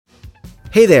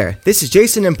Hey there, this is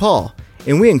Jason and Paul,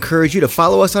 and we encourage you to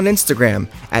follow us on Instagram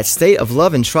at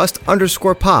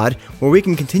stateofloveandtrust_pod, where we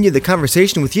can continue the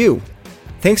conversation with you.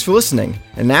 Thanks for listening,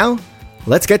 and now,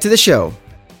 let's get to the show.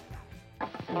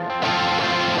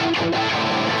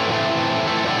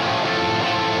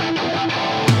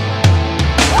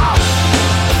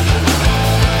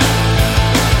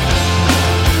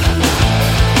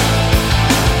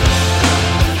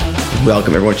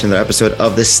 Welcome everyone to another episode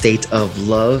of The State of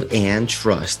Love and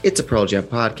Trust. It's a Pearl Jam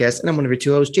podcast, and I'm one of your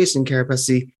two hosts, Jason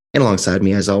Carapesi, and alongside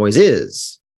me, as always,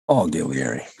 is Paul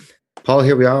Gillieri. Paul,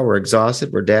 here we are. We're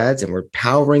exhausted. We're dads, and we're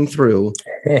powering through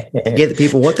to get the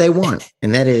people what they want,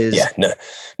 and that is...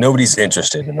 nobody's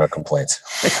interested in our complaints.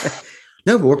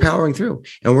 No, but we're powering through,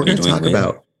 and we're going to talk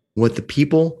about what the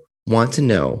people want to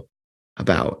know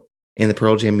about in the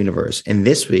Pearl Jam universe. And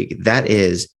this week, that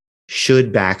is,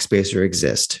 should Backspacer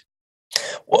exist?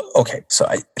 Well, okay, so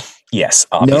yes,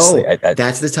 obviously. No,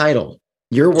 that's the title.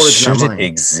 Your words, not mine. Should it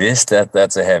exist?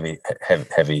 That's a heavy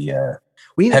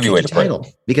we need heavy to way change to the put title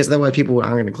because otherwise people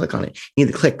aren't going to click on it. You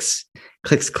need the clicks,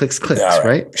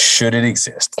 right? Should it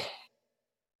exist?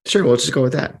 Sure, we'll just go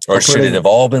with that. Or should it have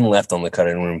all been left on the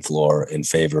cutting room floor in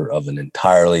favor of an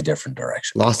entirely different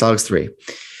direction? Lost Dogs 3.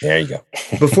 There you go.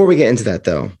 Before we get into that,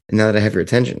 though, and now that I have your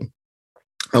attention,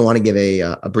 I want to give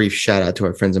a brief shout out to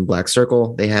our friends in Black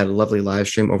Circle. They had a lovely live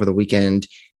stream over the weekend.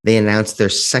 They announced their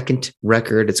second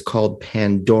record. It's called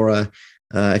Pandora.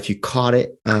 If you caught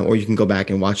it, or you can go back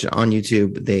and watch it on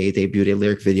YouTube, they debuted a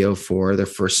lyric video for their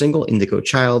first single, Indigo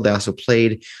Child. They also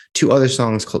played two other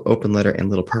songs called Open Letter and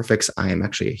Little Perfects. I am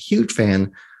actually a huge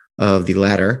fan of the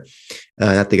latter.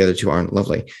 Not the other two aren't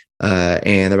lovely.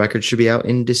 And the record should be out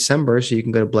in December, so you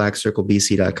can go to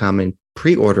blackcirclebc.com and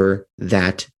pre-order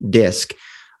that disc.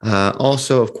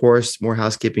 Also, of course, more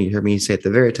housekeeping. You heard me say at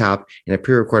the very top in a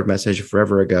pre-recorded message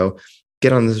forever ago.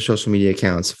 Get on the social media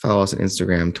accounts, follow us on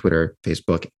Instagram, Twitter,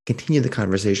 Facebook, continue the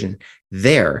conversation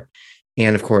there.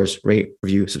 And of course, rate,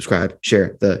 review, subscribe,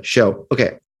 share the show.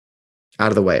 Okay, out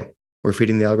of the way. We're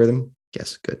feeding the algorithm?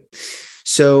 Yes, good.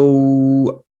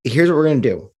 So here's what we're going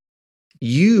to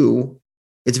do.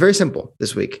 It's very simple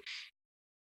this week.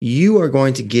 You are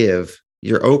going to give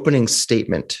your opening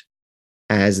statement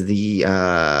as the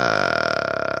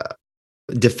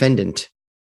defendant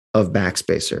of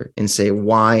Backspacer and say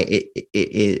why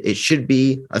it should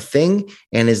be a thing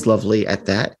and is lovely at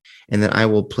that. And then I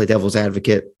will play devil's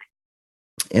advocate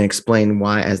and explain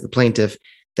why, as the plaintiff,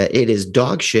 that it is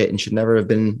dog shit and should never have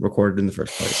been recorded in the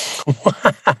first place.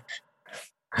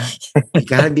 You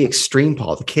got to be extreme,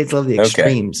 Paul. The kids love the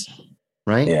extremes,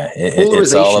 right? Yeah,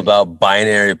 it's all about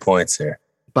binary points here.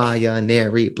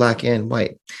 Binary, black and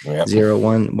white. Yep. 0,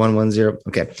 1, 1, 1, 0.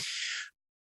 Okay.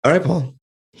 All right, Paul.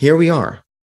 Here we are.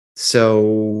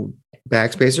 So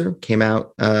Backspacer came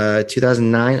out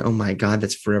 2009. Oh my God,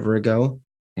 that's forever ago.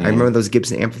 I remember those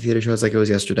Gibson Amphitheater shows like it was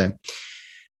yesterday.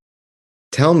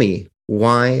 Tell me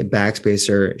why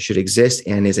Backspacer should exist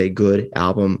and is a good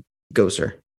album. Go,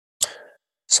 sir.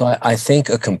 So I think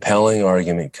a compelling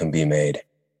argument can be made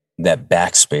that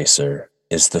Backspacer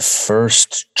is the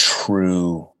first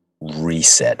true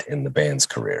reset in the band's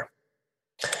career.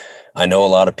 I know a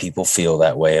lot of people feel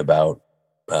that way about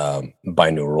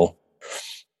Binaural.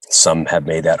 Some have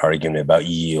made that argument about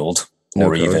Yield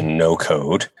or even No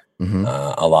Code. Mm-hmm.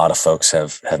 A lot of folks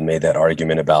have made that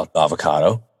argument about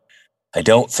Avocado. I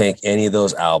don't think any of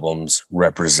those albums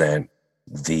represent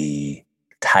the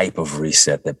type of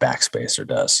reset that Backspacer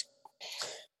does.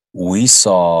 We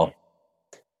saw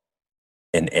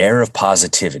an air of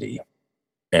positivity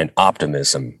and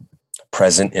optimism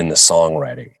present in the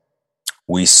songwriting.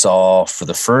 We saw for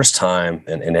the first time,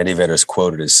 and Eddie Vedder is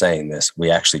quoted as saying this,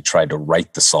 we actually tried to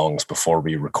write the songs before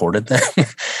we recorded them.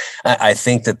 I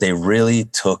think that they really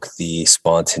took the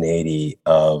spontaneity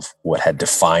of what had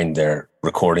defined their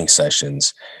recording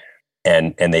sessions,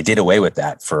 and they did away with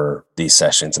that for these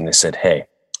sessions. And they said, hey,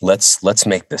 let's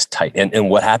make this tight. And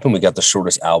what happened? We got the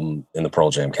shortest album in the Pearl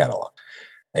Jam catalog.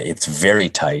 It's very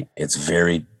tight. It's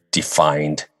very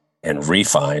defined and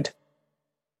refined.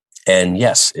 And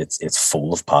yes, it's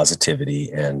full of positivity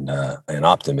and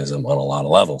optimism on a lot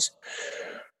of levels.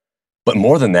 But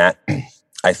more than that,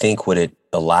 I think what it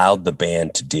allowed the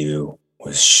band to do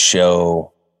was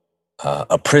show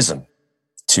a prism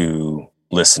to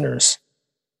listeners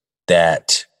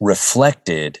that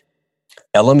reflected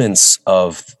elements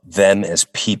of them as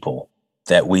people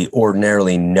that we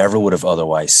ordinarily never would have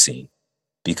otherwise seen,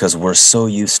 because we're so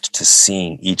used to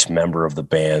seeing each member of the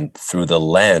band through the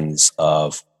lens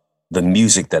of the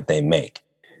music that they make.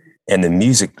 And the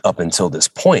music up until this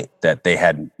point that they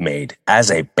had made as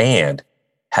a band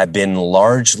had been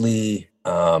largely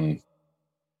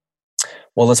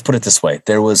Well, let's put it this way.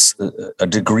 There was a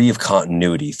degree of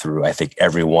continuity through, I think,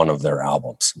 every one of their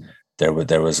albums. There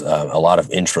was a lot of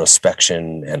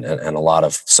introspection and a lot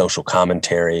of social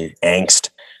commentary, angst.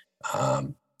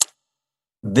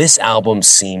 This album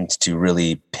seemed to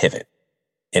really pivot,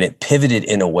 and it pivoted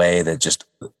in a way that just,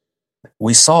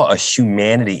 we saw a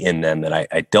humanity in them that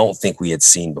I don't think we had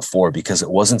seen before, because it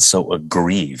wasn't so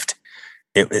aggrieved.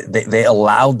 They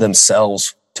allowed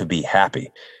themselves to be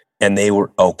happy, and they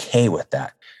were okay with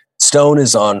that. Stone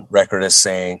is on record as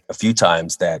saying a few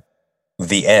times that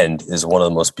The End is one of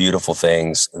the most beautiful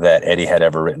things that Eddie had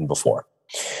ever written before.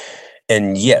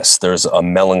 And yes, there's a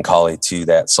melancholy to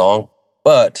that song,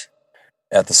 but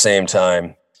at the same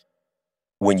time,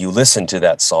 when you listen to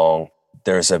that song,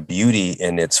 there's a beauty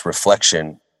in its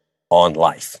reflection on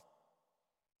life.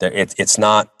 It's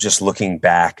not just looking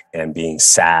back and being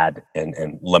sad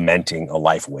and lamenting a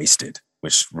life wasted,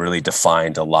 which really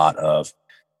defined a lot of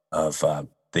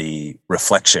the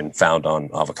reflection found on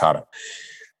Avocado.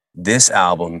 This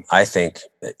album, I think,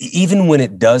 even when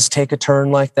it does take a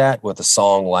turn like that with a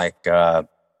song like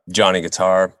Johnny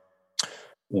Guitar,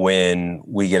 when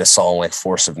we get a song like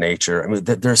Force of Nature, I mean,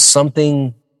 there's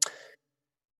something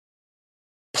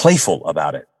playful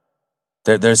about it.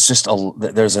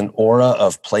 There's an aura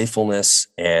of playfulness,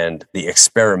 and the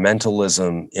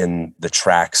experimentalism in the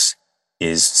tracks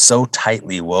is so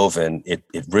tightly woven, it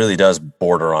really does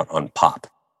border on pop.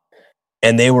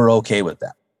 And they were okay with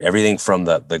that. Everything from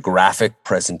the graphic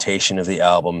presentation of the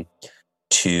album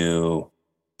to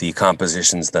the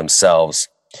compositions themselves,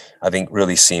 I think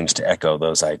really seems to echo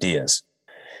those ideas.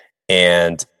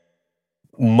 And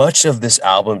much of this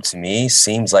album to me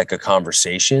seems like a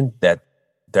conversation that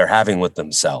they're having with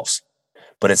themselves,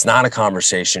 but it's not a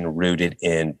conversation rooted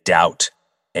in doubt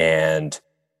and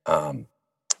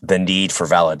the need for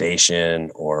validation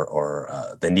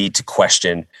or the need to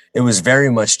question. It was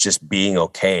very much just being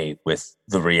okay with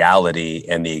the reality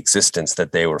and the existence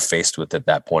that they were faced with at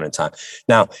that point in time.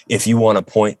 Now, if you want to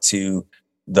point to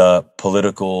the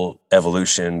political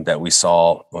evolution that we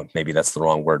saw, well, maybe that's the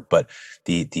wrong word, but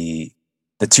the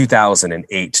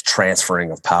 2008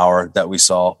 transferring of power that we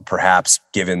saw, perhaps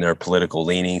given their political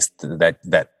leanings,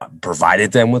 that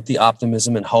provided them with the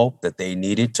optimism and hope that they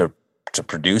needed to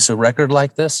produce a record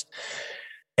like this.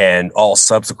 And all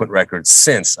subsequent records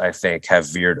since, I think, have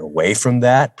veered away from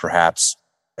that, perhaps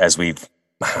as we've,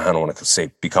 I don't want to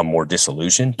say become more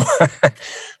disillusioned,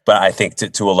 but I think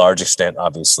to a large extent,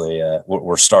 obviously,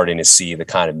 we're starting to see the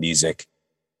kind of music,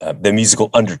 the musical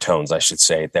undertones, I should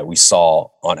say, that we saw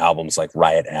on albums like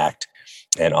Riot Act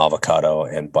and Avocado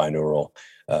and Binaural.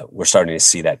 We're starting to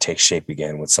see that take shape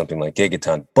again with something like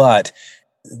Gigaton. But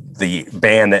the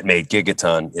band that made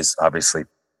Gigaton is obviously,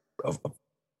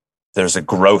 there's a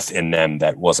growth in them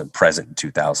that wasn't present in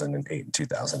 2008 and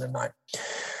 2009.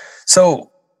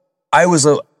 So I was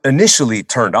initially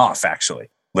turned off, actually,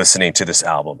 listening to this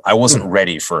album. I wasn't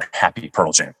ready for happy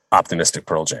Pearl Jam, optimistic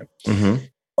Pearl Jam. Mm-hmm.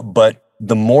 But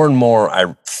the more and more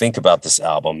I think about this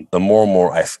album, the more and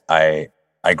more I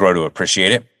grow to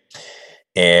appreciate it.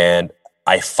 And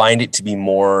I find it to be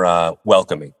more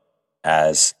welcoming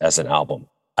as an album.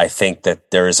 I think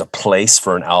that there is a place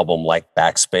for an album like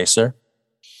Backspacer.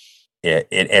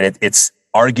 It's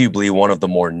arguably one of the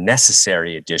more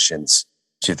necessary additions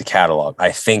to the catalog.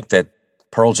 I think that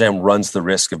Pearl Jam runs the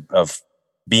risk of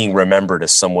being remembered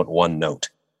as somewhat one note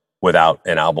without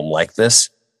an album like this.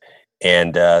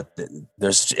 And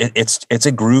it's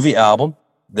a groovy album.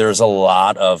 There's a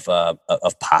lot of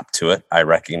pop to it. I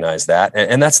recognize that.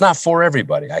 And that's not for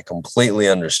everybody. I completely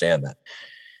understand that.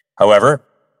 However,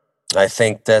 I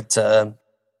think that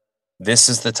this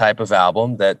is the type of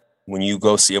album that when you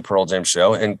go see a Pearl Jam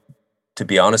show, and to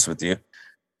be honest with you,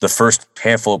 the first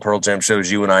handful of Pearl Jam shows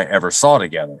you and I ever saw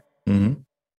together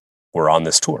were on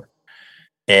this tour.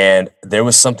 And there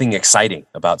was something exciting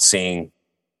about seeing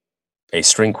a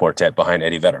string quartet behind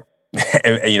Eddie Vedder.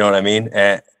 You know what I mean?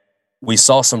 We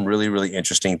saw some really, really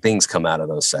interesting things come out of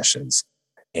those sessions,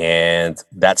 and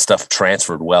that stuff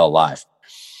transferred well live.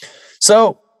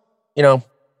 So,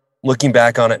 looking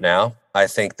back on it now, I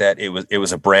think that it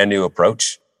was a brand new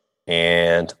approach,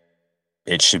 and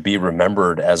it should be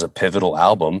remembered as a pivotal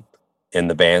album in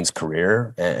the band's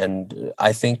career. And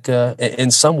I think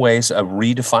in some ways a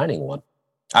redefining one.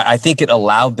 I think it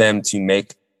allowed them to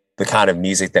make the kind of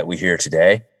music that we hear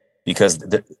today, because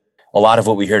a lot of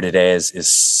what we hear today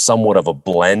is somewhat of a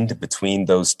blend between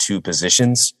those two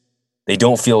positions. They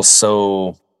don't feel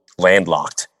so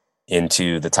landlocked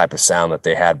into the type of sound that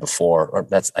they had before. Or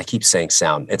I keep saying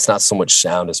sound. It's not so much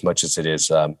sound as much as it is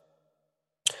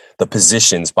the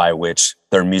positions by which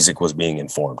their music was being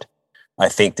informed. I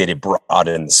think that it brought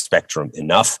in the spectrum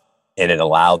enough, and it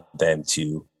allowed them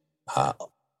to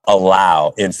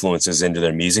allow influences into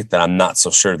their music that I'm not so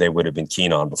sure they would have been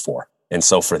keen on before. And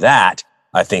so for that,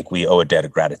 I think we owe a debt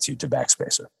of gratitude to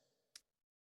Backspacer.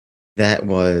 That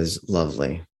was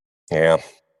lovely. Yeah.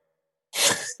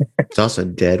 It's also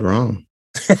dead wrong.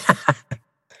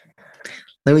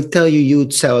 Let me tell you,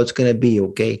 Utes, how it's going to be,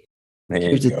 okay?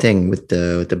 Here's the thing with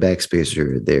the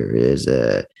Backspacer. There is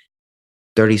a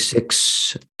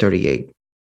 36, 38.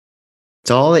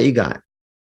 It's all that you got.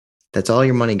 That's all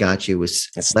your money got you was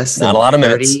less than not a lot of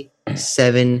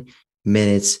 37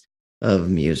 minutes of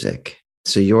music.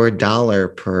 So your dollar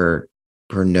per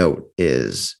note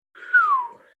is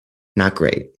not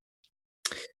great.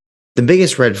 The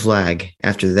biggest red flag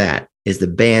after that is the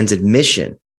band's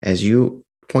admission, as you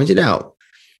pointed out,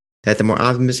 that the more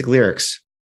optimistic lyrics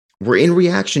were in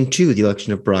reaction to the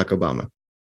election of Barack Obama.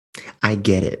 I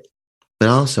get it. But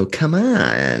also, come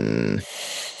on.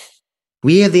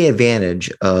 We have the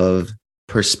advantage of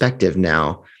perspective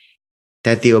now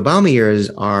that the Obama years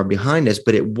are behind us,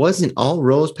 but it wasn't all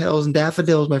rose petals and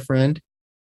daffodils, my friend.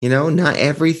 You know, not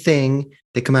everything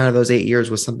that come out of those 8 years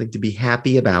was something to be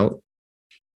happy about.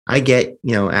 I get,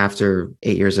 you know, after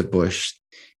 8 years of Bush,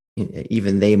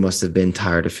 even they must have been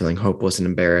tired of feeling hopeless and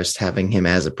embarrassed having him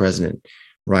as a president.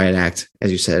 Riot Act,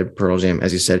 as you said, Pearl Jam,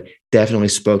 as you said, definitely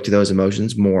spoke to those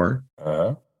emotions more.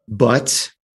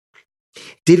 But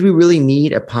did we really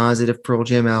need a positive Pearl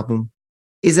Jam album?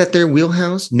 Is that their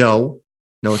wheelhouse? No,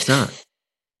 it's not.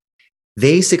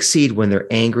 They succeed when they're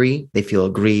angry, they feel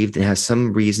aggrieved, and have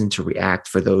some reason to react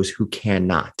for those who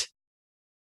cannot.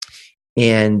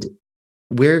 And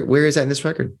where is that in this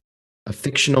record? A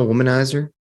fictional womanizer?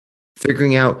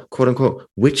 Figuring out, quote unquote,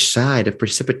 which side of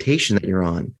precipitation that you're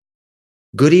on.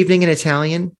 Good evening in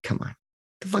Italian? Come on. What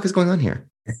the fuck is going on here?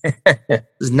 This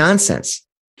is nonsense.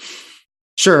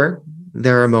 Sure,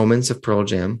 there are moments of Pearl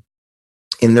Jam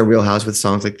in their wheelhouse with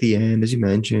songs like The End, as you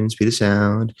mentioned, Speed of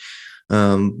Sound.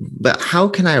 But how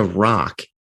can I rock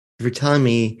if you're telling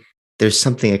me there's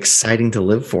something exciting to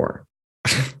live for?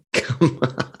 Come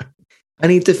on. I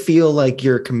need to feel like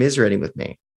you're commiserating with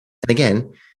me. And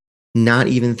again, not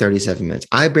even 37 minutes.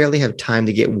 I barely have time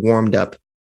to get warmed up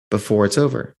before it's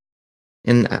over.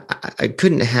 And I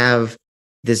couldn't have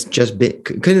this couldn't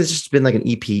it just been like an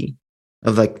EP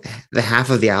of like the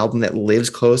half of the album that lives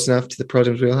close enough to the Pearl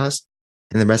Jam's wheelhouse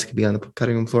and the rest could be on the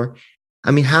cutting room floor? I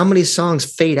mean, how many songs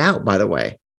fade out, by the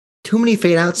way? Too many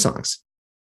fade out songs.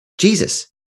 Jesus.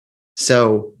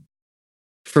 So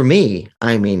for me,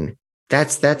 I mean,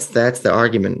 that's the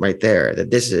argument right there,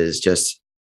 that this is just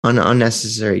an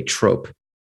unnecessary trope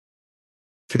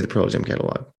for the Pearl Jam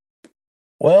catalog.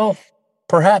 Well,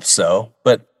 perhaps so,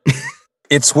 but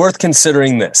it's worth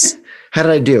considering this. How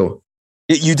did I do?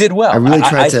 You did well. I really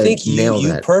tried to think nail you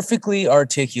that. Perfectly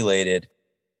articulated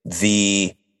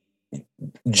the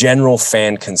general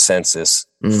fan consensus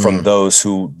from those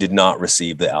who did not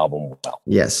receive the album well.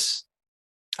 Yes.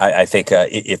 I think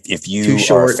if you too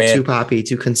short, are a fan, too poppy,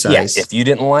 too concise. Yeah, if you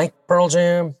didn't like Pearl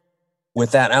Jam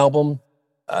with that album,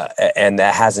 and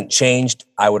that hasn't changed,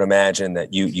 I would imagine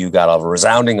that you got a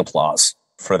resounding applause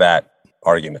for that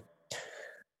argument.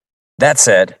 That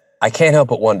said, I can't help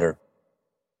but wonder,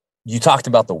 you talked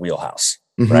about the wheelhouse,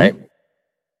 right?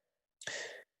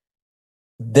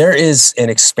 There is an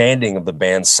expanding of the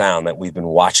band's sound that we've been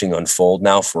watching unfold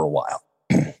now for a while.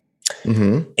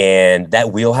 And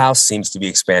that wheelhouse seems to be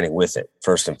expanding with it,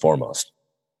 first and foremost.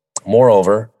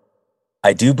 Moreover,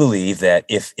 I do believe that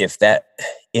if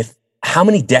how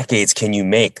many decades can you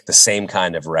make the same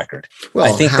kind of record?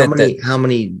 Well, I think how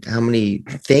many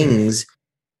things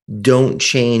don't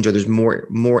change, or there's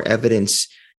more evidence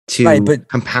to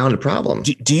compound a problem.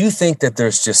 Do you think that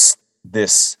there's just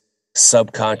this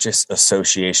subconscious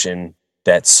association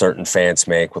that certain fans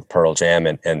make with Pearl Jam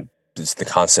and it's the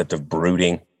concept of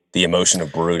brooding, the emotion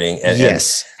of brooding? And,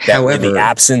 yes. And that however, in the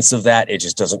absence of that, it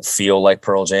just doesn't feel like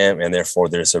Pearl Jam, and therefore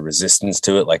there's a resistance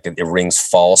to it, like it rings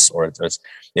false, or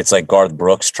it's like Garth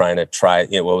Brooks trying to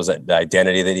what was that, the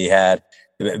identity that he had?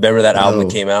 Remember that album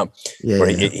that came out? Yeah, where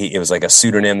it was like a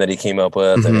pseudonym that he came up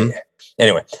with.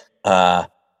 Anyway, I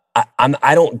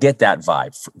don't get that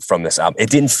vibe from this album. It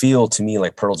didn't feel to me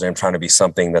like Pearl Jam trying to be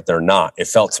something that they're not. It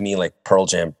felt to me like Pearl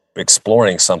Jam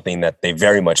exploring something that they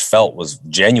very much felt was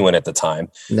genuine at the time.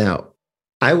 Now,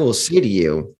 I will say to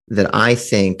you that I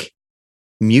think,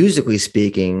 musically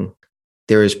speaking,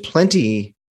 there is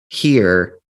plenty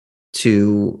here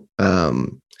to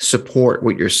support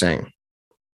what you're saying.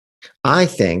 I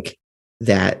think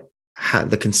that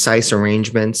the concise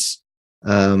arrangements,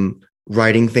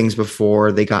 writing things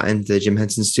before they got into the Jim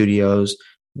Henson studios,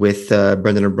 with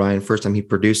Brendan O'Brien. First time he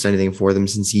produced anything for them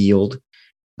since Yield.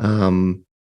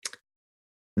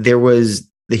 There was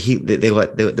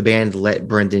the band let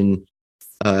Brendan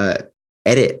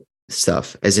edit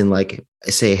stuff, as in like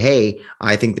say, hey,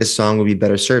 I think this song would be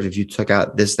better served if you took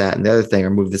out this, that, and the other thing, or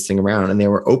moved this thing around. And they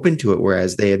were open to it.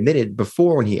 Whereas they admitted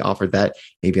before, when he offered that,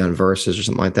 maybe on Verses or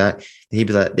something like that, they'd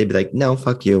be like, no,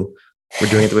 fuck you. We're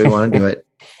doing it the way we want to do it.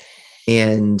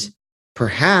 And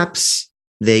perhaps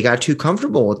they got too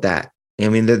comfortable with that. I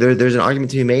mean, there's an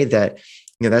argument to be made that,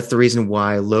 that's the reason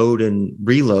why Load and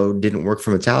Reload didn't work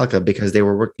for Metallica, because they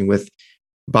were working with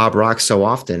Bob Rock so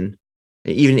often,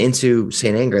 even into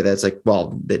Saint Anger, that's like,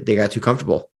 well, they got too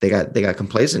comfortable. They got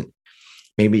complacent.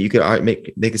 Maybe you could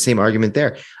make the same argument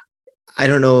there. I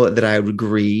don't know that I would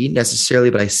agree necessarily,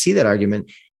 but I see that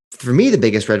argument. For me, the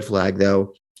biggest red flag,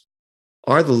 though,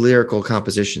 are the lyrical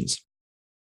compositions.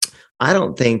 I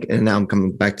don't think, and now I'm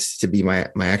coming back to be my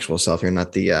actual self here,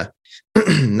 not the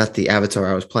not the avatar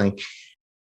I was playing.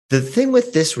 The thing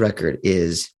with this record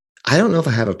is, I don't know if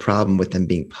I have a problem with them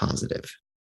being positive.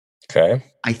 Okay.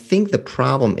 I think the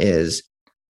problem is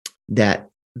that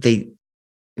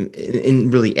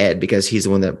and really Ed, because he's the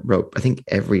one that wrote, I think,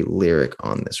 every lyric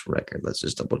on this record. Let's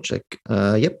just double check.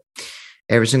 Yep.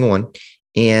 Every single one.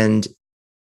 And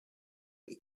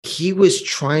he was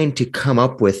trying to come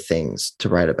up with things to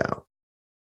write about.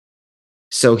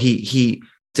 So he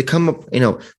to come up,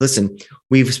 listen,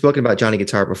 we've spoken about Johnny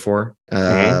Guitar before.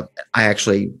 I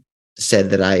actually said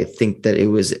that I think that it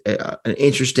was an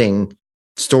interesting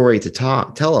story to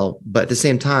tell, but at the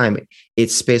same time,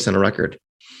 it's based on a record.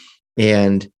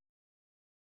 And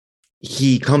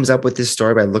he comes up with this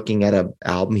story by looking at an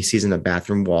album he sees in a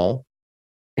bathroom wall.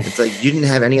 It's like, you didn't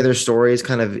have any other stories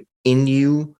kind of in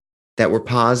you that were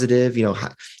positive. If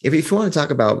you want to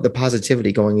talk about the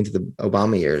positivity going into the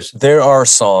Obama years, there are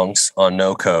songs on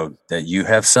No Code that you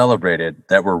have celebrated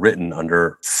that were written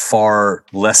under far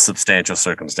less substantial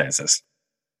circumstances.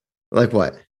 Like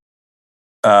what?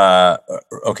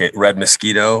 Okay, Red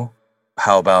Mosquito.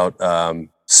 How about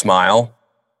Smile?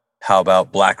 How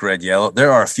about Black, Red, Yellow?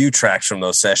 There are a few tracks from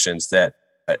those sessions that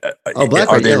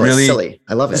Black, Red, Yellow is silly.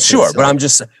 I love it. Sure, but I'm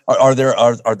just are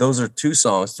those are two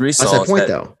songs, three songs? That's my point,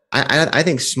 though. I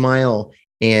think Smile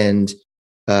and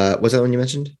what's that one you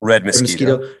mentioned? Red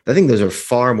Mosquito. I think those are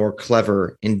far more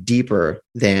clever and deeper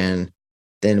than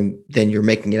you're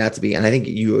making it out to be. And I think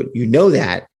you know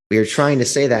that. We are trying to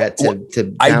say that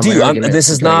to I do. This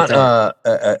is not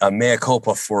a mea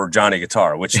culpa for Johnny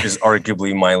Guitar, which is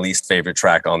arguably my least favorite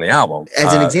track on the album.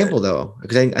 As an example, though,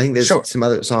 because I think there's some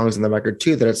other songs in the record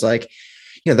too that it's like,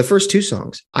 the first two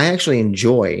songs I actually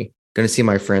enjoy. Going to See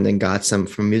My Friend and Got Some,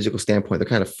 from a musical standpoint, they're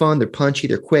kind of fun, they're punchy,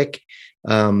 they're quick.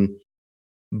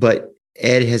 But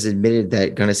Ed has admitted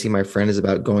that Gonna See My Friend is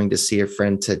about going to see a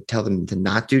friend to tell them to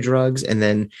not do drugs, and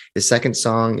then the second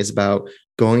song is about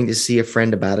going to see a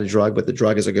friend about a drug, but the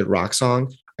drug is a good rock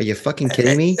song. Are you fucking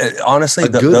kidding me? Honestly, a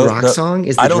good rock song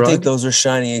is the drug? I don't think those are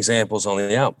shining examples on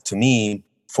the album. To me,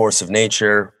 Force of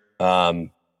Nature.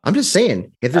 I'm just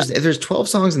saying, if there's 12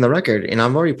 songs in the record, and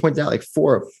I've already pointed out like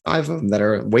 4 or 5 of them that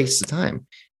are wastes of time.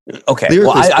 Okay,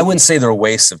 well, I wouldn't say they're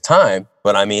wastes of time,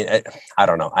 but I mean, I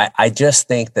don't know. I just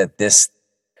think that this.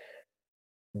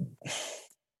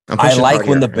 I like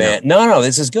when the band. No,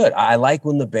 this is good. I like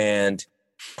when the band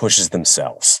pushes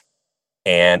themselves,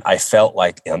 and I felt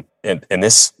like in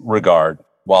this regard,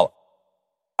 while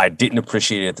I didn't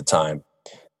appreciate it at the time,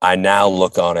 I now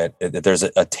look on it that there's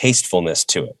a tastefulness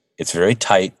to it. It's very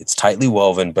tight. It's tightly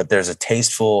woven, but there's a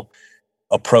tasteful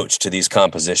approach to these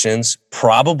compositions,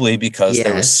 probably because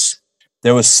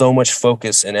there was so much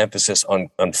focus and emphasis on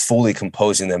fully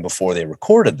composing them before they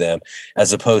recorded them,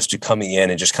 as opposed to coming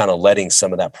in and just kind of letting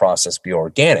some of that process be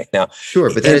organic. Now,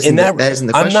 sure, but that isn't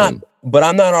the question.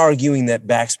 I'm not arguing that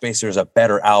Backspacer is a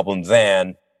better album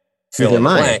than Fill in the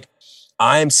Blank.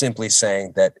 I'm simply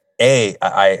saying that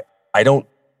I don't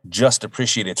just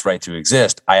appreciate its right to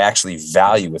exist. I actually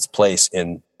value its place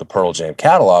in the Pearl Jam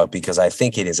catalog, because I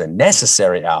think it is a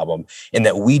necessary album, in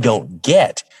that we don't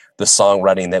get the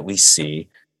songwriting that we see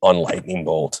on Lightning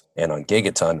Bolt and on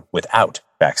Gigaton without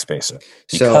Backspacer.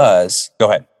 Because go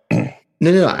ahead.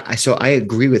 No. So I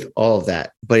agree with all of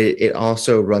that, but it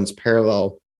also runs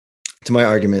parallel to my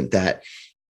argument that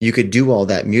you could do all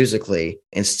that musically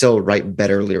and still write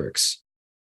better lyrics.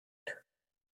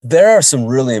 There are some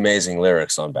really amazing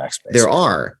lyrics on Backspacer. There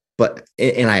are, but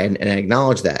and I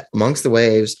acknowledge that. Amongst the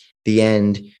Waves, The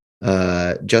End,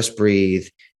 Just Breathe,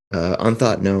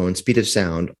 Unthought Known, Speed of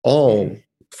Sound, all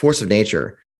Force of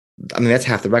Nature. I mean, that's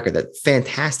half the record. That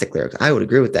fantastic lyrics. I would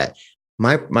agree with that.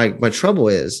 My trouble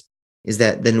is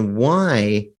that then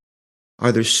why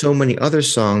are there so many other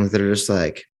songs that are just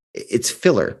like, it's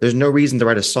filler. There's no reason to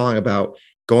write a song about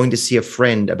going to see a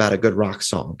friend about a good rock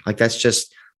song. Like that's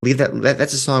just leave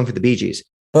that's a song for the Bee Gees.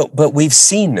 But we've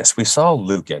seen this. We saw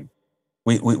Lukin.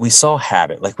 We saw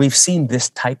Habit. Like we've seen this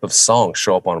type of song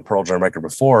show up on a Pearl Jam record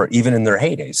before, even in their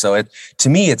heyday. So to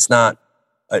me, it's not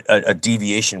a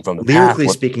deviation from the lyrically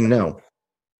path. Speaking, no.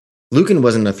 Lukin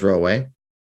wasn't a throwaway.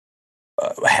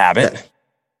 Habit.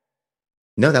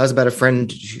 No, that was about a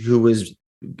friend who was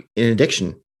in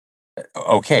addiction.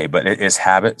 Okay, but is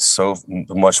Habit so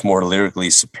much more lyrically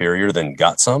superior than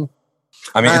Got Some?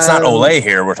 I mean, it's not Olay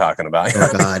here we're talking about. Oh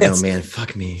God, no, man,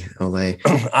 fuck me, Olay.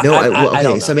 No,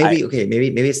 okay, so maybe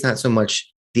it's not so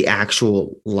much the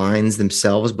actual lines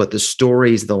themselves, but the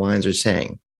stories the lines are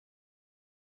saying.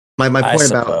 My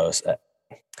point about,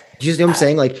 you know what I'm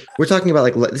saying? Like we're talking about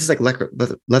like this is like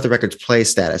let the records play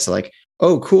status. So like,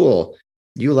 oh, cool,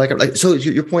 you like it. Like so.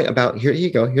 Your point about here's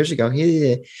you go.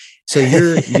 So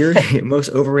your most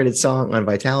overrated song on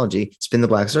Vitalogy, "Spin the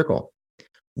Black Circle."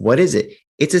 What is it?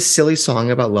 It's a silly song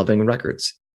about loving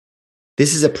records.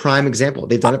 This is a prime example.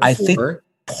 They've done it before. I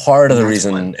think part of the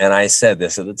reason, and I said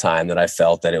this at the time, that I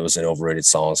felt that it was an overrated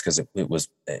song is because it was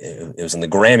in the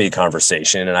Grammy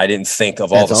conversation, and I didn't think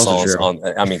of all the songs on.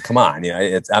 I mean, come on,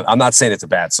 I'm not saying it's a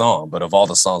bad song, but of all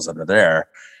the songs that are there,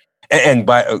 and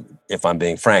if I'm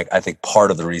being frank, I think part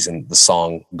of the reason the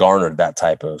song garnered that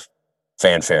type of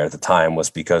fanfare at the time was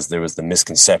because there was the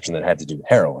misconception that it had to do with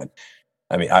heroin.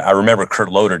 I mean, I remember Kurt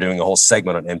Loder doing a whole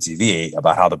segment on MTV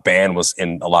about how the band was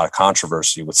in a lot of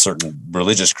controversy with certain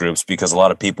religious groups because a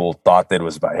lot of people thought that it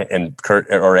was about, and Kurt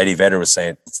or Eddie Vedder was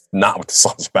saying it's not what the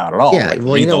song's about at all. Yeah, like,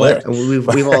 well, you know what?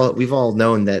 We've all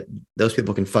known that those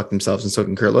people can fuck themselves, and so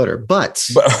can Kurt Loder. But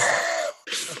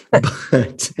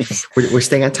we're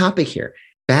staying on topic here.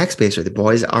 Backspacer, the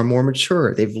boys are more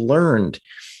mature. They've learned.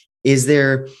 Is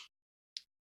there?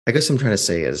 I guess what I'm trying to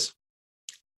say is,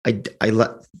 I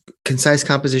let concise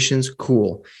compositions,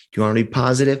 cool. You want to be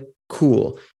positive,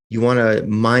 cool. You want to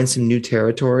mine some new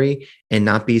territory and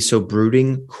not be so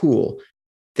brooding, cool.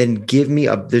 Then give me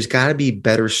there's got to be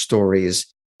better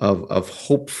stories of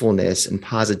hopefulness and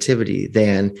positivity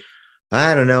than,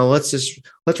 I don't know, let's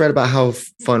write about how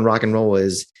fun rock and roll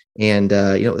is. And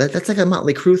that's like a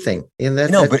Motley Crue thing. And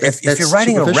but if you're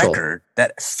writing a record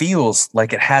that feels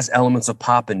like it has elements of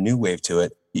pop and new wave to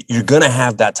it, you're going to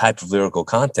have that type of lyrical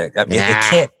content. I mean, it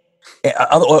can't.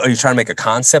 Are you trying to make a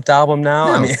concept album now?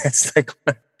 No. I mean, it's like.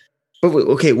 But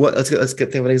okay, let's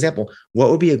get an example. What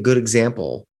would be a good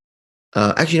example?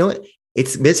 Actually, you know what?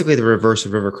 It's basically the reverse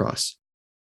of River Cross.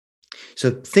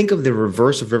 So think of the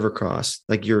reverse of River Cross.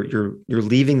 Like you're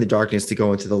leaving the darkness to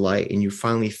go into the light, and you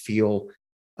finally feel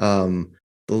the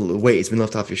weight's been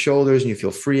lifted off your shoulders, and you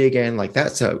feel free again. Like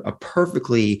that's a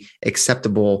perfectly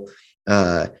acceptable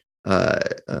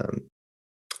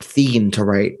theme to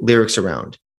write lyrics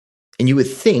around. And you would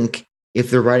think if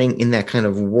they're writing in that kind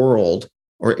of world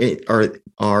or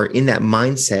are in that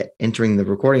mindset entering the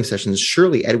recording sessions,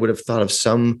 surely Ed would have thought of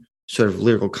some sort of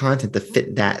lyrical content to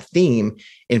fit that theme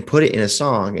and put it in a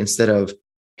song instead of,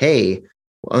 hey,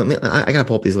 I got to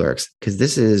pull up these lyrics because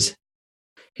this is,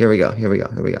 here we go.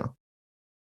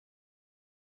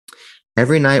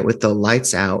 Every night with the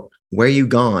lights out, where you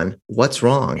gone? What's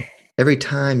wrong? Every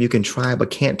time you can try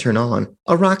but can't turn on.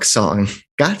 A rock song.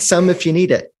 Got some if you need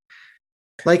it.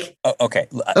 Like, okay.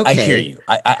 I hear you.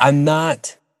 I'm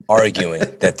not arguing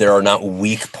that there are not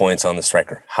weak points on this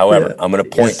record. However, I'm going to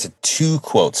point to two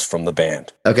quotes from the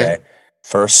band. Okay.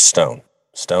 First, Stone.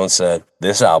 Stone said,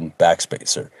 "This album,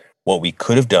 Backspacer, what we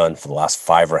could have done for the last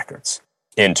 5 records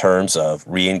in terms of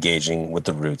re-engaging with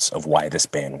the roots of why this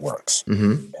band works."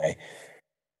 Mm-hmm. Okay.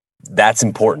 That's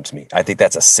important to me. I think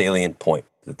that's a salient point.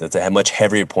 That's a much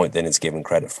heavier point than it's given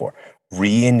credit for.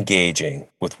 Re-engaging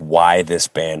with why this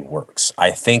band works.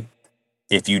 I think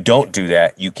if you don't do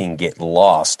that, you can get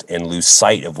lost and lose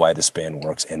sight of why this band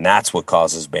works. And that's what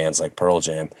causes bands like Pearl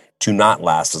Jam to not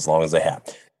last as long as they have.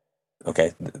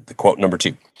 Okay, the quote number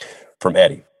 2 from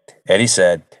Eddie. Eddie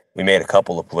said, "We made a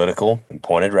couple of political and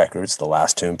pointed records, the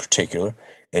last 2 in particular,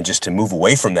 and just to move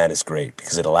away from that is great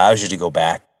because it allows you to go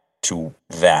back to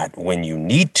that when you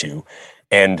need to,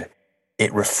 and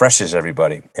it refreshes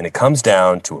everybody. And it comes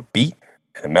down to a beat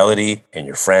and a melody and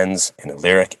your friends and a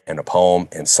lyric and a poem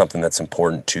and something that's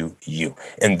important to you."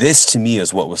 And this to me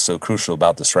is what was so crucial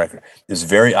about this record. It's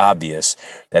very obvious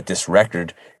that this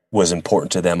record was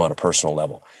important to them on a personal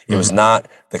level. It was not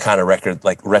the kind of record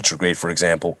like Retrograde, for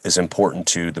example, is important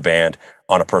to the band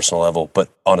on a personal level, but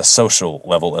on a social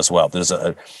level as well.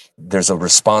 There's a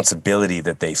responsibility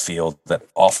that they feel that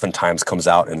oftentimes comes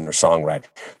out in their songwriting.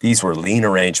 These were lean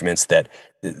arrangements that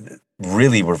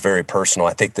really were very personal.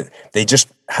 I think that they just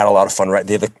had a lot of fun writing.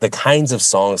 They're the kinds of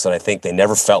songs that I think they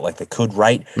never felt like they could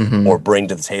write or bring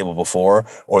to the table before,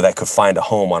 or that could find a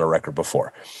home on a record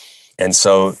before. And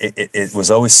so it was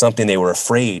always something they were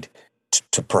afraid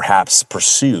to perhaps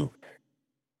pursue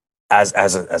as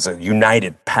a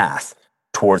united path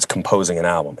towards composing an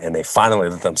album. And they finally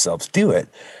let themselves do it.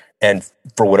 And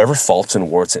for whatever faults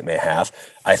and warts it may have,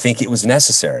 I think it was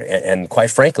necessary. And quite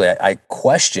frankly, I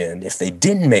questioned if they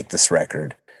didn't make this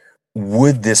record,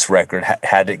 would this record,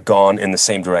 had it gone in the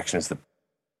same direction as the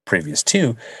previous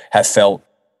two, have felt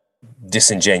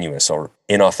disingenuous or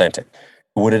inauthentic?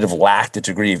 Would it have lacked a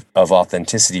degree of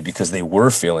authenticity because they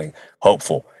were feeling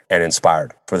hopeful and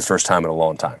inspired for the first time in a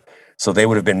long time? So they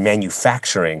would have been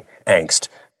manufacturing angst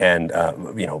and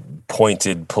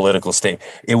pointed political statement.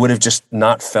 It would have just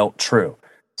not felt true.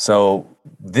 So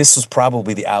this was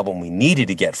probably the album we needed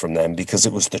to get from them because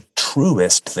it was the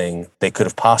truest thing they could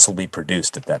have possibly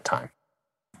produced at that time.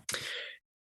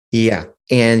 Yeah,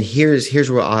 and here's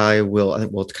where I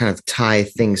think we'll kind of tie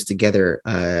things together.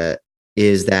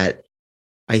 Is that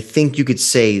I think you could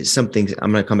say something.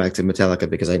 I'm going to come back to Metallica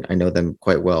because I know them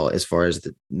quite well as far as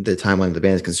the timeline of the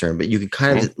band is concerned. But you could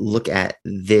kind of look at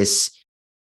this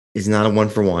is not a one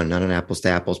for one, not an apples to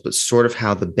apples, but sort of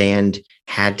how the band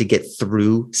had to get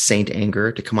through Saint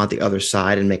Anger to come out the other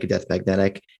side and make a Death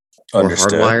Magnetic or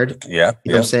Hardwired. Yeah.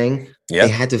 You know what I'm saying? Yeah.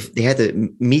 They had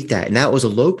to meet that. And that was a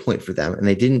low point for them. And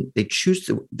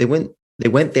they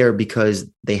went there because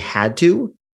they had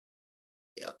to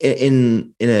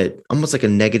in a almost like a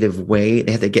negative way.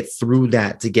 They had to get through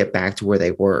that to get back to where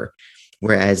they were.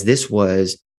 Whereas this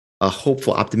was a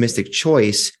hopeful, optimistic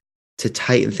choice to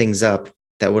tighten things up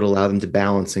that would allow them to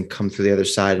balance and come through the other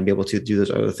side and be able to do those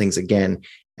other things again,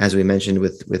 as we mentioned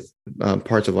with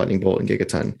parts of Lightning Bolt and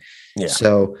Gigaton. Yeah.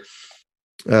 So,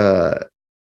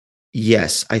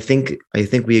 yes, I think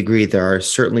we agree there are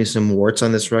certainly some warts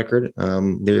on this record,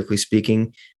 lyrically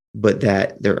speaking, but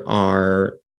that there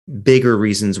are bigger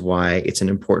reasons why it's an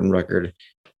important record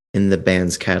in the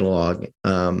band's catalog.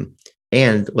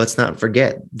 And let's not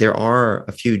forget, there are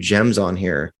a few gems on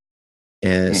here,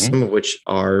 and some of which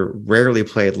are rarely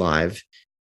played live.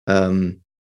 I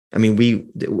mean, we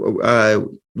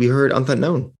heard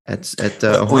Unknown at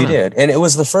Ohana. We did, and it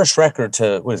was the first record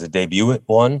to debut at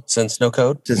one since No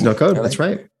Code. Since No Code, that's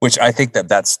right. Which I think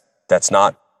that's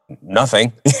not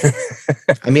nothing.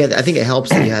 I mean, I think it helps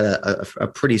that you had a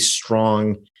pretty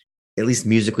strong, at least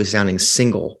musically sounding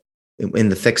single in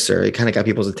the Fixer. It kind of got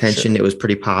people's attention. Sure. It was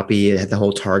pretty poppy. It had the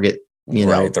whole Target, the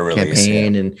release,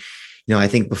 campaign, and I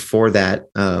think before that,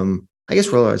 I guess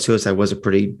Roller Suicide was a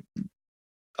pretty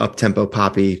up-tempo,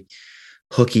 poppy,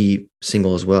 hooky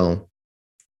single as well.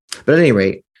 But at any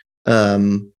rate,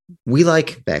 we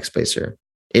like Backspacer.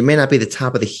 It may not be the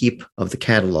top of the heap of the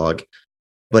catalog,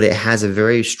 but it has a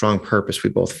very strong purpose. We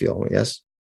both feel, yes.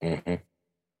 Mm-hmm.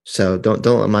 So don't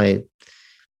let my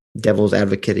devil's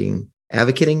advocating. Oh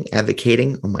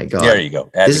my God! There you go.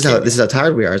 This is how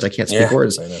tired we are. As I can't speak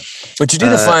words. I know. But you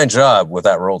did a fine job with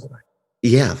that role tonight.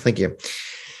 Yeah, thank you.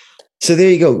 So there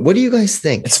you go. What do you guys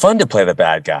think? It's fun to play the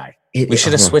bad guy. We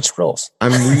should have switched roles.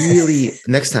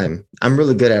 Next time, I'm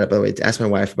really good at it, by the way. To ask my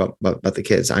wife about the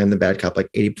kids. I am the bad cop like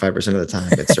 85% of the time.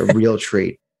 It's a real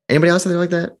treat. Anybody else out there like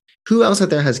that? Who else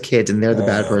out there has kids and they're the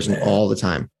bad person all the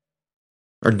time?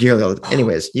 Or dearly all the time?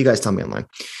 Anyways, you guys tell me online.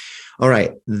 All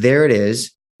right, there it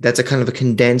is. That's a kind of a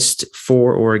condensed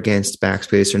for or against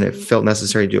Backspacer, and it felt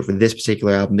necessary to do it for this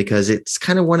particular album because it's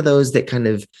kind of one of those that kind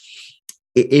of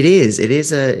it is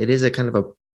a kind of a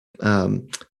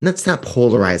that's not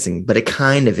polarizing, but it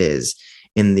kind of is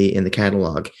in the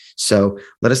catalog. So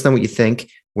let us know what you think.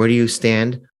 Where do you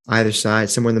stand? Either side,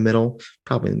 somewhere in the middle,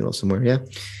 probably in the middle somewhere, yeah.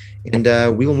 And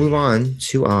we will move on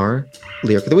to our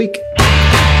lyric of the week.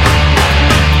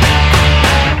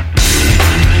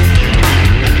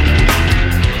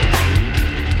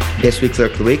 This week's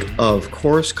lyric of the week, of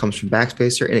course, comes from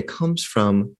Backspacer, and it comes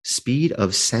from Speed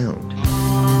of Sound.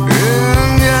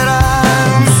 And yet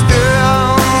I'm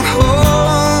still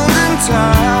holding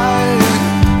tight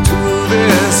to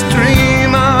this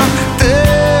dream of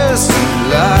distant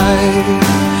light,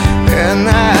 and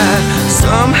that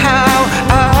somehow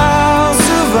I'll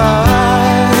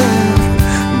survive.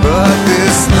 But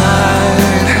this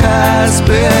night has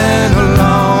been a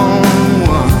long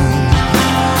one,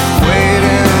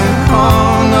 waiting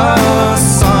on a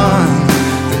sun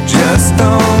that just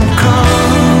don't come.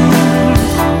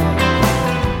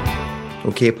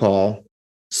 Okay, Paul.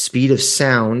 Speed of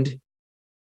Sound,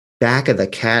 back of the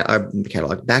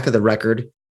catalog, back of the record.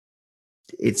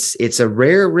 It's a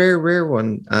rare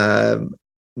one.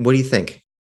 What do you think?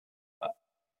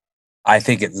 I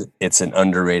think it's an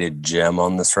underrated gem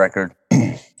on this record.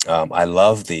 I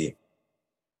love the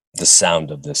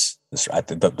sound of this.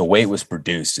 The way it was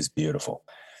produced is beautiful,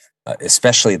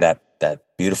 especially that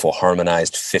beautiful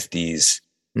harmonized 50s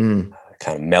kind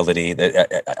of melody.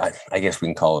 That I guess we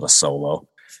can call it a solo.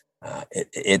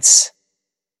 It's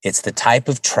the type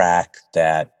of track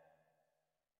that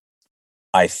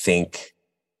I think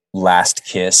Last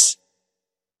Kiss,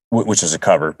 which is a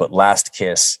cover, but Last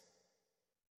Kiss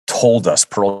told us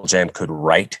Pearl Jam could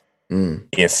write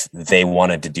if they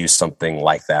wanted to do something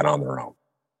like that on their own.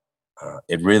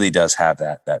 It really does have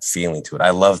that feeling to it.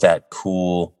 I love that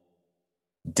cool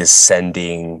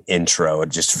descending intro. It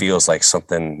just feels like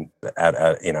something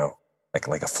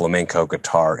like a flamenco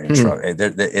guitar intro.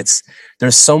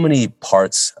 There's so many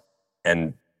parts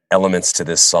and elements to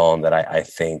this song that I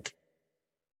think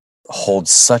hold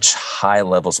such high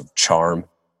levels of charm.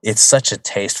 It's such a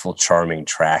tasteful, charming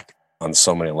track on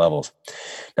so many levels.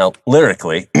 Now,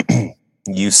 lyrically,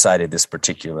 you cited this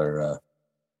particular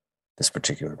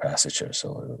passage here.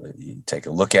 So you take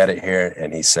a look at it here,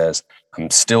 and he says,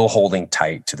 "I'm still holding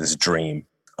tight to this dream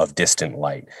of distant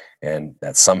light, and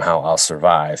that somehow I'll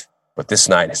survive. But this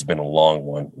night has been a long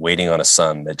one, waiting on a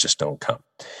sun that just don't come."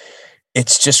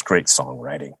 It's just great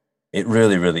songwriting. It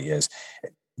really, really is.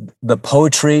 The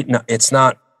poetry, no, it's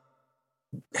not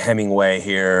Hemingway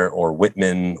here or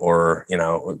Whitman or,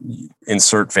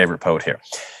 insert favorite poet here.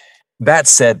 That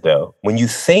said, though, when you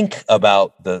think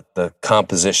about the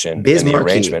composition Biz and the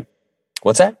Markie. arrangement,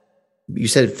 what's that? You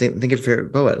said think of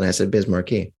favorite poet, and I said Biz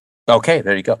Markie. Okay,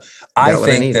 there you go. I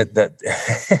think that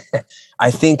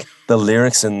I think the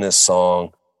lyrics in this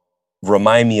song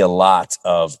remind me a lot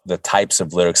of the types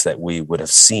of lyrics that we would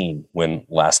have seen when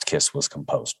Last Kiss was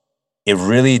composed. It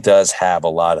really does have a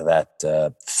lot of that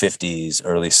 50s,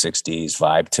 early 60s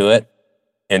vibe to it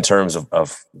in terms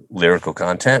of lyrical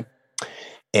content.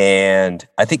 And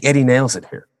I think Eddie nails it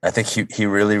here. I think he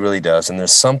really, really does. And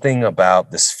there's something about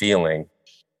this feeling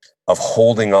of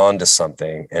holding on to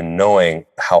something and knowing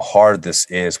how hard this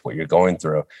is, what you're going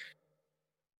through.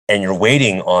 And you're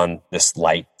waiting on this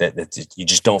light that you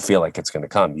just don't feel like it's going to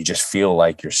come. You just feel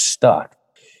like you're stuck.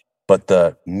 But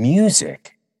the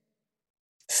music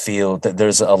feel that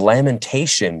there's a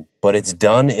lamentation, but it's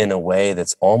done in a way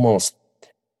that's almost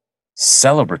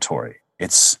celebratory.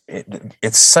 It's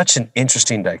such an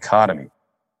interesting dichotomy.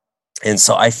 And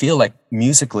so I feel like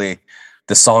musically,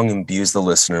 the song imbues the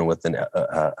listener with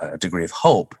a degree of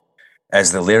hope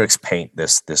as the lyrics paint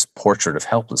this portrait of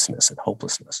helplessness and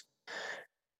hopelessness.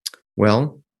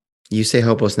 Well, you say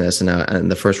hopelessness,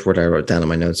 and the first word I wrote down in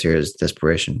my notes here is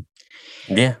desperation.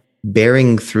 Yeah.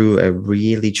 Bearing through a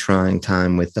really trying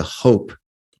time with the hope,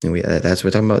 and that's what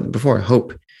we're talking about before,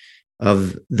 hope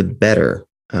of the better.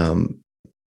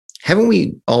 Haven't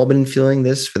we all been feeling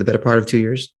this for the better part of 2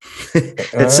 years?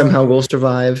 That somehow we'll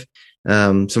survive.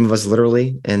 Some of us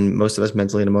literally, and most of us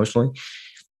mentally and emotionally.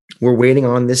 We're waiting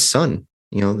on this sun,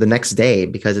 the next day,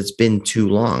 because it's been too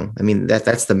long. I mean,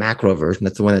 that's the macro version.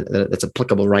 That's the one that's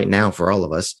applicable right now for all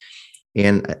of us.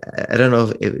 And I don't know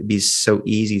if it would be so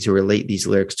easy to relate these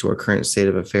lyrics to our current state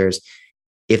of affairs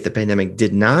if the pandemic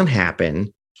did not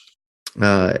happen.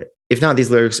 If not,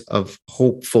 these lyrics of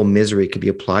hopeful misery could be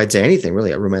applied to anything,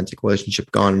 really. A romantic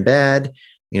relationship gone bad,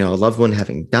 a loved one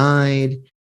having died.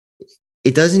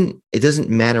 It doesn't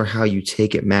matter how you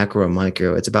take it, macro or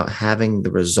micro. It's about having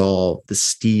the resolve, the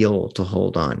steel to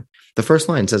hold on. The first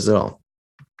line says it all.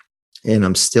 And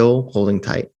I'm still holding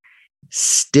tight.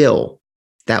 Still,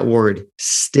 that word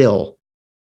still,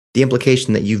 the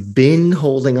implication that you've been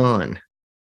holding on.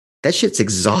 That shit's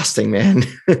exhausting, man.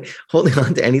 Holding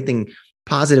on to anything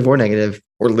positive or negative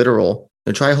or literal.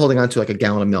 And try holding on to like a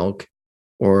gallon of milk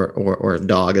or a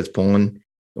dog that's pulling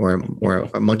or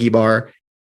a monkey bar.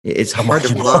 It's hard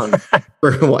to hold on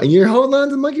for a while. You're holding on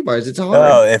to monkey bars. It's hard.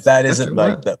 Oh, if that isn't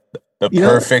like the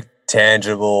perfect,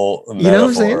 tangible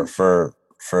metaphor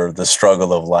for the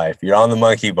struggle of life. You're on the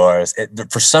monkey bars.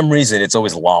 For some reason, it's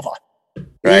always lava, right?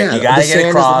 Yeah, you got to get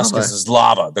across because it's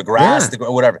lava. The grass,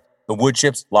 whatever. The wood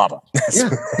chips, lava.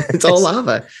 Yeah, it's all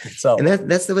lava. So, and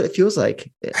that's what it feels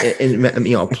like. And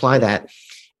apply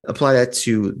that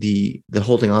to the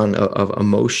holding on of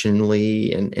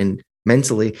emotionally and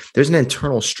mentally. There's an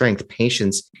internal strength,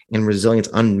 patience, and resilience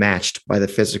unmatched by the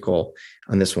physical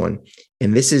on this one.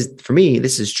 And this is, for me,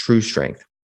 this is true strength.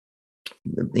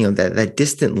 That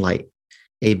distant light,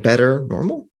 a better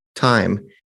normal time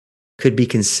could be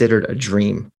considered a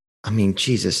dream. I mean,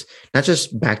 Jesus, not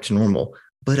just back to normal,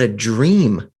 but a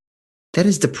dream. That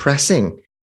is depressing.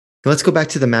 Let's go back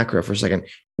to the macro for a second.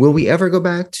 Will we ever go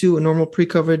back to a normal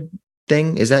pre-COVID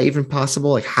thing? Is that even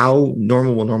possible? Like, how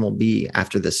normal will normal be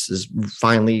after this is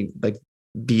finally like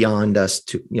beyond us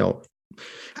to,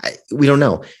 we don't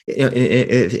know.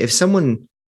 If someone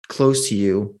close to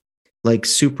you, like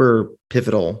super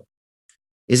pivotal,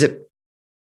 is it,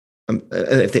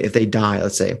 if they die,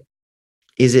 let's say,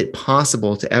 is it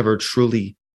possible to ever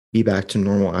truly be back to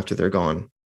normal after they're gone?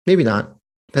 Maybe not.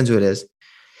 Depends who it is.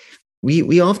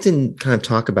 We often kind of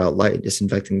talk about light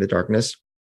disinfecting the darkness,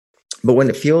 but when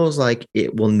it feels like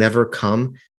it will never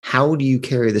come, how do you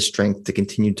carry the strength to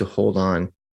continue to hold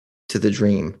on to the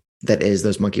dream that is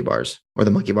those monkey bars, or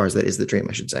the monkey bars that is the dream,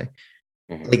 I should say?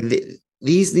 Mm-hmm. Like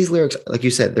these lyrics, like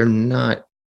you said, they're not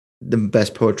the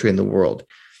best poetry in the world,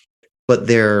 but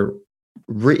they're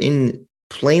written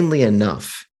plainly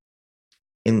enough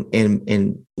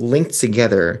and linked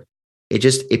together.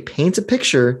 It paints a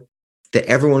picture that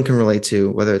everyone can relate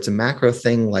to, whether it's a macro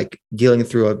thing like dealing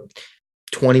through a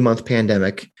 20-month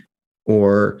pandemic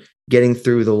or getting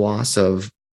through the loss of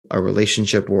a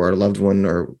relationship or a loved one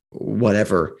or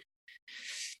whatever.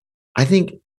 I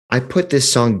think I put this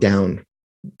song down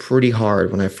pretty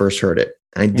hard when I first heard it.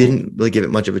 I didn't really give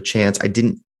it much of a chance. I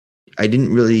didn't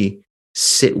really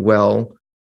sit well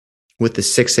with the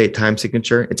 6/8 time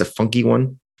signature. It's a funky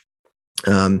one.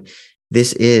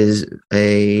 This is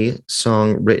a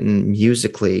song written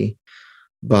musically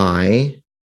by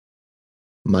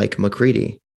Mike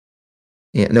McCready.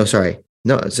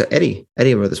 It's Eddie.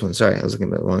 Eddie wrote this one. Sorry, I was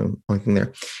looking at the wrong thing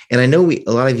there. And I know a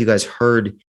lot of you guys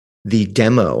heard the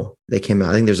demo that came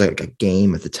out. I think there's like a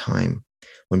game at the time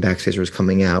when Backspacer was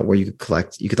coming out where you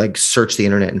could like search the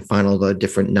internet and find all the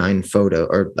different 9 photo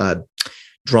or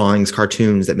drawings,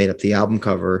 cartoons that made up the album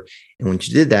cover. And once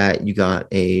you did that, you got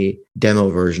a demo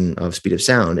version of Speed of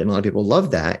Sound. And a lot of people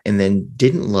loved that and then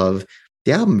didn't love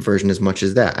the album version as much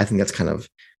as that. I think that's kind of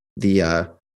the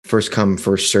first come,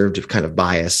 first served kind of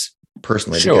bias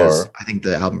personally, because I think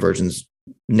the album version's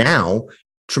now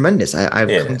tremendous.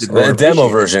 The demo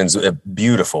version's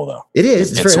beautiful though. It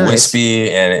is. It's very wispy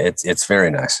nice. And it's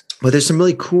very nice. But there's some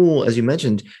really cool, as you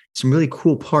mentioned, some really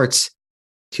cool parts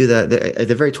to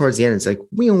the very towards the end. It's like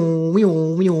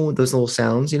those little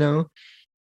sounds, and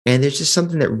there's just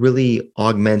something that really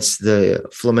augments the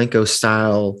flamenco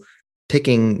style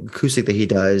picking acoustic that he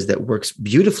does that works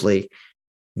beautifully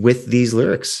with these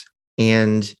lyrics.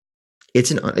 And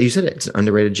it's an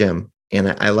underrated gem.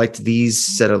 And I liked these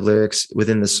set of lyrics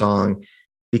within the song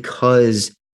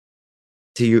because,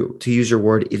 to use your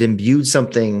word, it imbued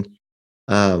something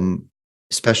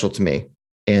special to me.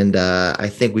 And I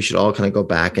think we should all kind of go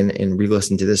back and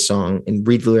re-listen to this song and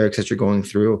read the lyrics as you're going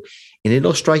through. And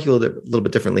it'll strike you a little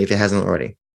bit differently if it hasn't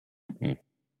already.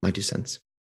 My 2 cents.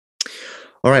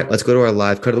 All right, let's go to our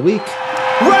live cut of the week.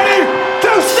 Ready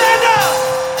to stand up!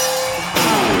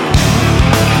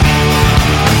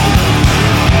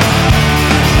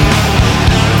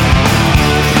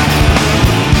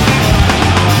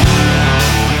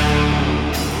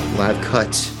 Live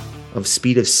cut of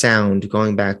Speed of Sound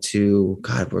going back to,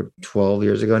 we're 12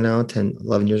 years ago now, 10,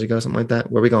 11 years ago, something like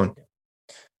that. Where are we going?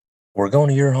 We're going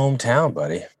to your hometown,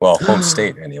 buddy. Well, home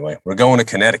state anyway. We're going to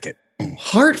Connecticut.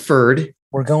 Hartford?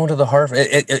 We're going to the Hartford.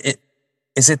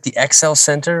 Is it the XL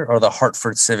Center or the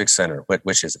Hartford Civic Center?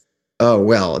 Which is it? Oh,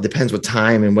 well, it depends what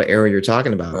time and what area you're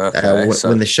talking about. Okay,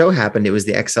 when the show happened, it was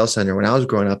the XL Center. When I was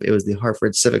growing up, it was the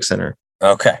Hartford Civic Center.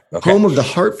 Okay. Home of the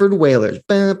Hartford Whalers.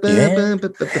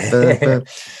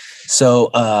 So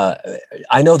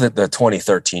I know that the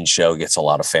 2013 show gets a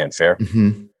lot of fanfare.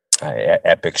 Mm-hmm.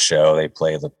 Epic show. They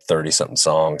play the 30-something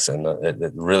songs and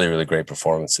really, really great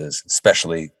performances,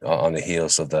 especially on the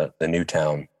heels of the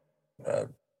Newtown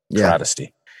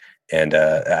travesty. And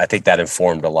I think that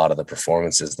informed a lot of the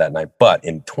performances that night. But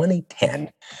in 2010,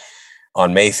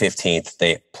 on May 15th,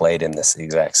 they played in this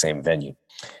exact same venue.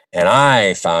 And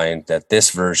I find that this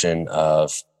version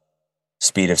of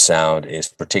Speed of Sound is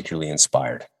particularly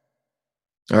inspired.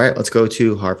 All right, let's go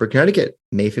to Hartford, Connecticut,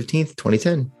 May 15th,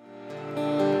 2010.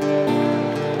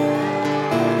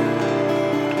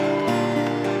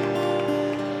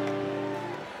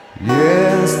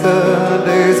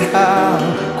 Yesterday's how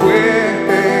quick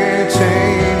they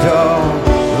change, all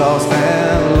lost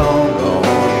and long gone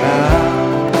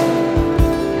now.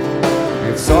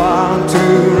 It's so hard to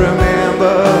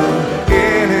remember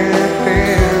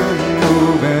anything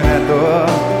moving at the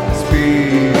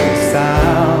speed of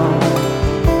sound,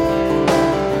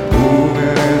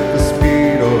 moving at the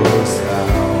speed of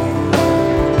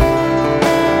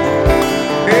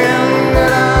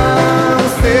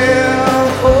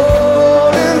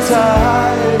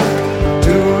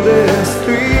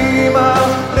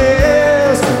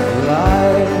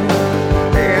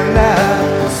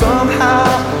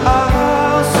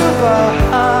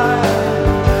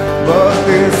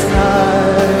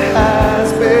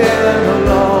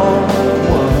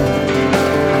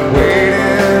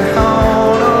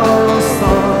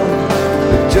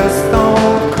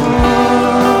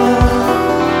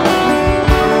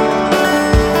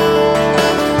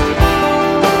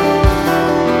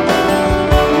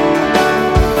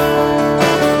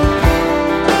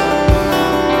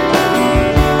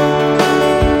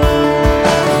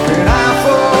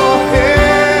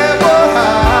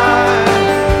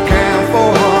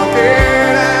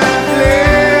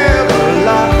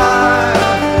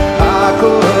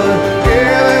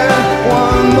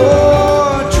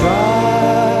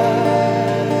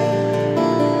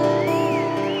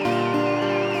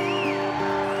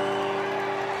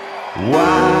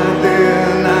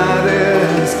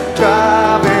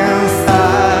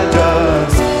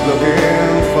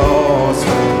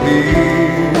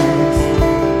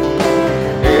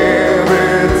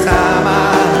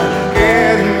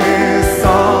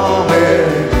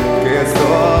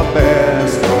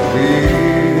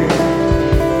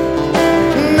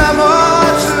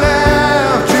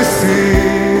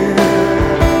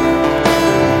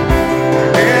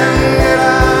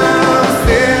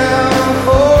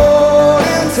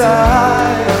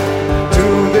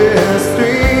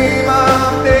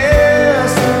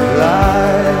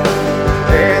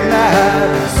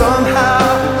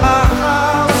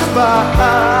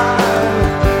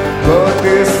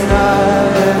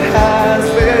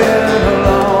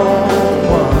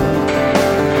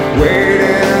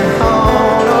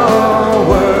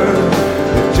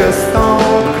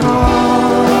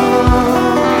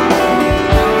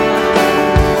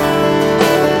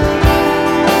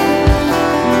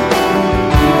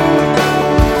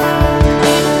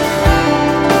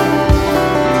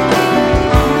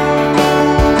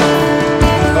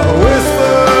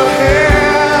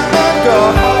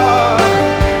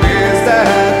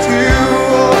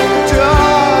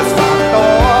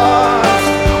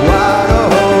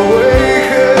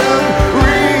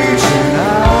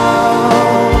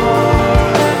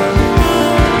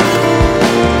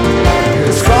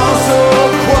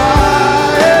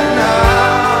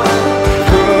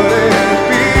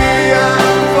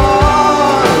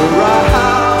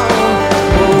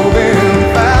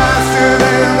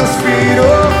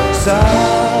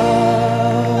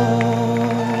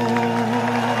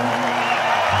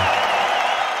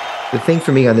thing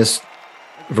for me on this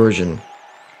version,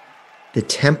 the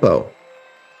tempo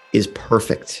is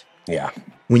perfect. Yeah.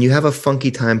 When you have a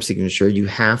funky time signature, you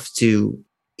have to,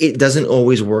 it doesn't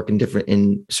always work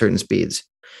in certain speeds.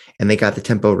 And they got the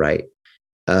tempo right.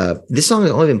 This song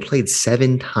has only been played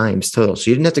 7 times total. So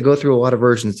you didn't have to go through a lot of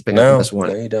versions to pick up this one.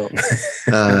 No, you don't.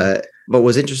 But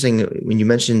what's interesting, when you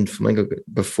mentioned flamenco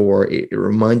before, it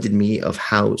reminded me of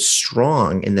how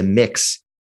strong in the mix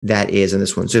that is in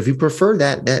this one. So if you prefer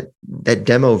that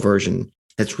demo version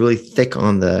that's really thick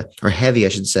or heavy, I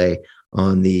should say,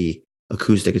 on the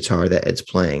acoustic guitar that it's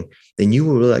playing, then you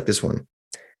will really like this one.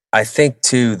 I think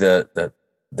too that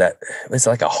it's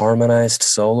like a harmonized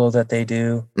solo that they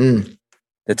do.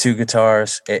 The 2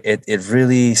 guitars, it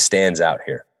really stands out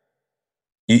here.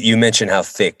 You mentioned how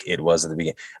thick it was at the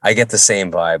beginning. I get the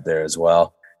same vibe there as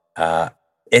well.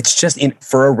 It's just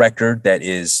for a record that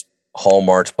is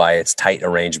hallmarked by its tight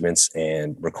arrangements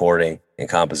and recording and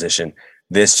composition,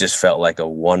 this just felt like a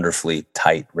wonderfully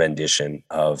tight rendition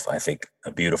of, I think,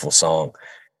 a beautiful song.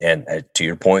 And to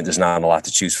your point, there's not a lot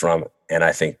to choose from. And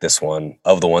I think this one,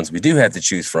 of the ones we do have to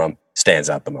choose from, stands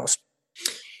out the most.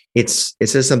 It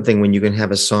says something when you can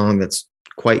have a song that's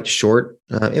quite short.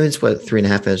 It's 3.5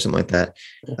 minutes, something like that.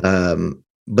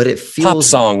 But it feels pop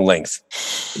song length.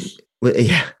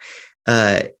 Yeah.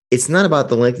 It's not about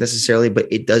the length necessarily, but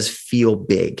it does feel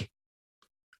big.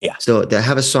 Yeah. So to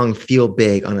have a song feel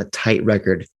big on a tight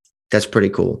record, that's pretty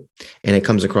cool. And it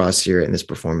comes across here in this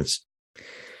performance.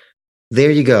 There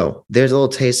you go. There's a little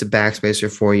taste of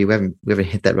Backspacer for you. We haven't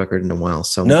hit that record in a while.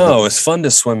 So no, it's fun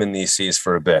to swim in these seas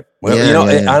for a bit. Well,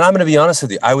 yeah. And I'm going to be honest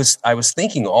with you. I was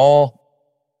thinking all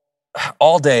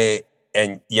day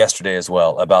and yesterday as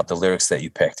well about the lyrics that you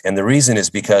picked. And the reason is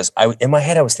because in my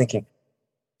head, I was thinking,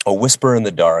 a whisper in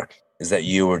the dark is that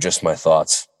you are just my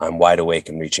thoughts. I'm wide awake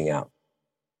and reaching out.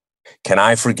 Can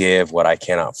I forgive what I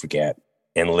cannot forget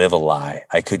and live a lie?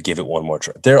 I could give it one more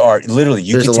try. There are literally,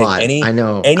 you can take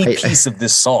any piece of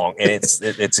this song and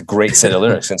it's a great set of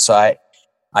lyrics. And so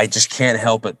I just can't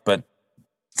help it. But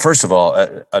first of all,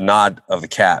 a nod of the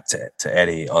cap to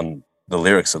Eddie on the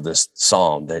lyrics of this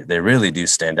song. They really do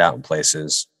stand out in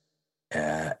places.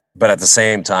 But at the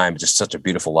same time, just such a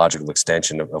beautiful logical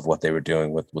extension of what they were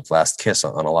doing with Last Kiss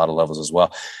on a lot of levels as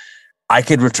well. I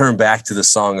could return back to the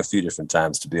song a few different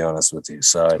times, to be honest with you.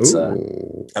 So it's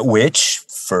which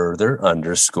further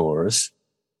underscores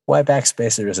why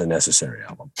Backspacer is a necessary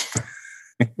album.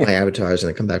 My avatar is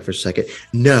going to come back for a second.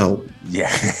 No.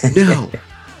 Yeah. No.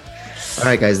 All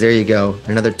right, guys, there you go.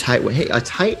 Another a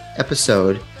tight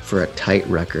episode for a tight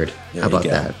record. How about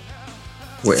that?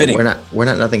 We're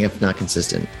not nothing if not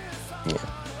consistent. Yeah.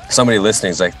 Somebody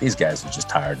listening is like, these guys are just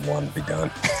tired and want to be done.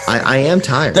 I am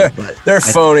tired. They're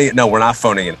phoning. No, we're not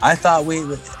phoning it. I thought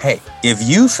hey, if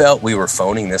you felt we were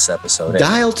phoning this episode,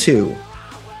 dial 2.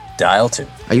 Dial 2.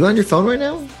 Are you on your phone right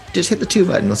now? Just hit the 2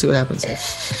 button. Let's see what happens.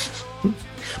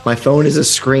 My phone is a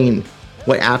screen.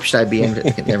 What app should I be in?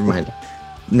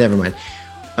 Never mind.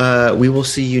 We will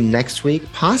see you next week,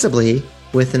 possibly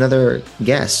with another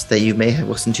guest that you may have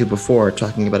listened to before,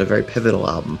 talking about a very pivotal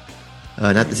album.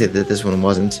 Not to say that this one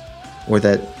wasn't, or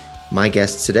that my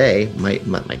guest today,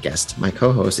 my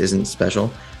co-host isn't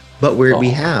special, but we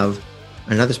have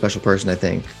another special person, I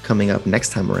think, coming up next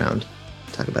time around.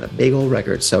 Talk about a big old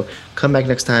record. So come back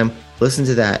next time, listen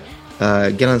to that,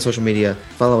 get on social media,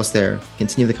 follow us there,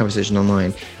 continue the conversation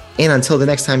online. And until the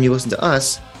next time you listen to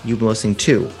us, you've been listening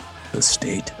to The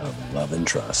State of Love and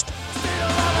Trust.